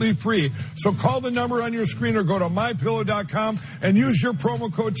absolutely free. So call the number on your screen or go to MyPillow.com and use your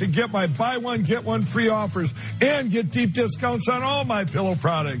promo code to get my buy one, get one free offers and get deep discounts on all MyPillow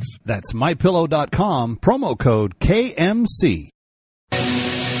products. That's MyPillow.com, promo code KMC.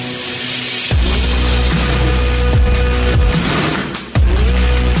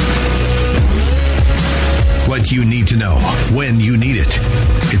 What you need to know when you need it.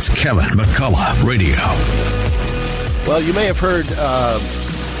 It's Kevin McCullough Radio. Well, you may have heard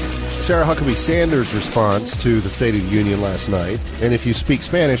Sarah Huckabee Sanders' response to the State of the Union last night. And if you speak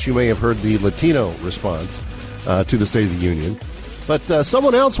Spanish, you may have heard the Latino response to the State of the Union. But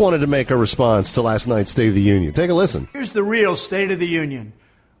someone else wanted to make a response to last night's State of the Union. Take a listen. Here's the real State of the Union.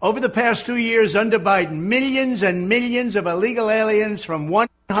 Over the past 2 years under Biden, millions and millions of illegal aliens from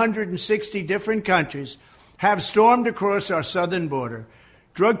 160 different countries have stormed across our southern border.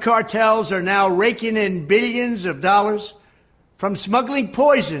 Drug cartels are now raking in billions of dollars from smuggling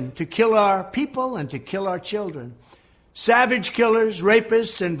poison to kill our people and to kill our children. Savage killers,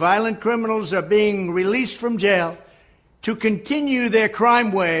 rapists, and violent criminals are being released from jail to continue their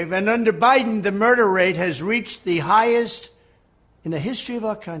crime wave, and under Biden, the murder rate has reached the highest in the history of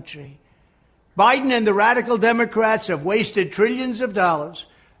our country. Biden and the radical Democrats have wasted trillions of dollars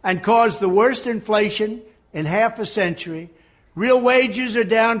and caused the worst inflation in half a century. Real wages are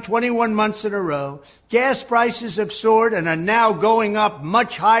down 21 months in a row. Gas prices have soared and are now going up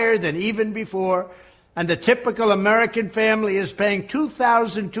much higher than even before. And the typical American family is paying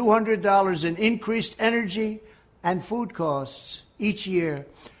 $2,200 in increased energy and food costs each year.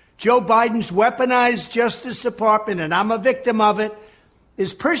 Joe Biden's weaponized Justice Department, and I'm a victim of it,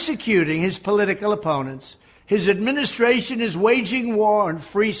 is persecuting his political opponents. His administration is waging war on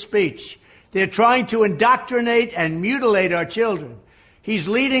free speech. They're trying to indoctrinate and mutilate our children. He's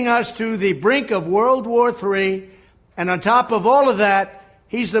leading us to the brink of World War III. And on top of all of that,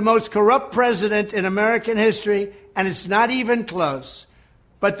 he's the most corrupt president in American history, and it's not even close.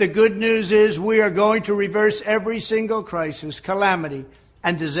 But the good news is we are going to reverse every single crisis, calamity,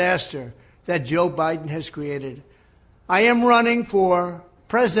 and disaster that Joe Biden has created. I am running for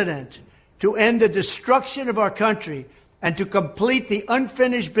president to end the destruction of our country and to complete the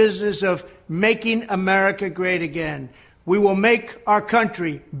unfinished business of making America great again. We will make our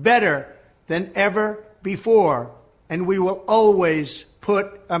country better than ever before, and we will always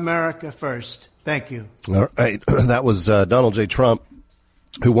put America first. Thank you. All right. That was Donald J. Trump,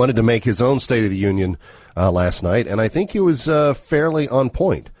 who wanted to make his own State of the Union last night, and I think he was fairly on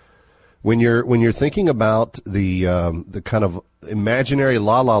point. When you're thinking about the kind of imaginary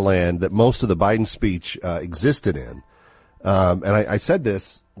la-la land that most of the Biden speech existed in, and I said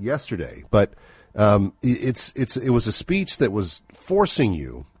this yesterday, but it was a speech that was forcing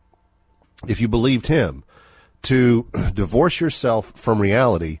you, if you believed him, to divorce yourself from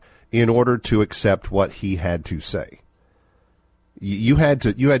reality in order to accept what he had to say. You had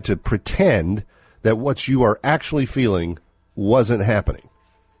to pretend that what you are actually feeling wasn't happening.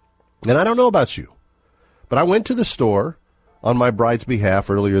 And I don't know about you, but I went to the store on my bride's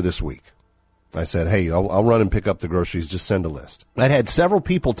behalf earlier this week. I said, hey, I'll run and pick up the groceries. Just send a list. I had several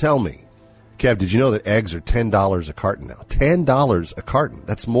people tell me, Kev, did you know that eggs are $10 a carton now? $10 a carton.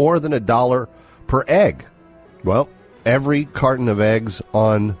 That's more than $1 per egg. Well, every carton of eggs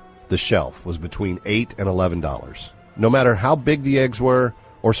on the shelf was between $8 and $11, no matter how big the eggs were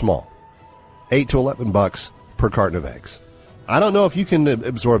or small. $8 to $11 per carton of eggs. I don't know if you can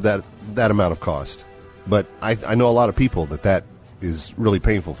absorb that amount of cost, but I know a lot of people that is really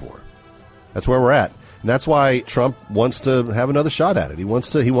painful for. That's where we're at. And that's why Trump wants to have another shot at it. He wants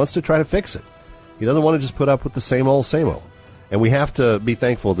to try to fix it. He doesn't want to just put up with the same old, same old. And we have to be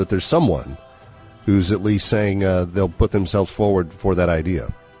thankful that there's someone who's at least saying they'll put themselves forward for that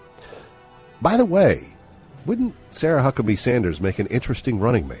idea. By the way, wouldn't Sarah Huckabee Sanders make an interesting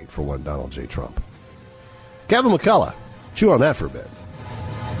running mate for one Donald J. Trump? Kevin McCullough, chew on that for a bit.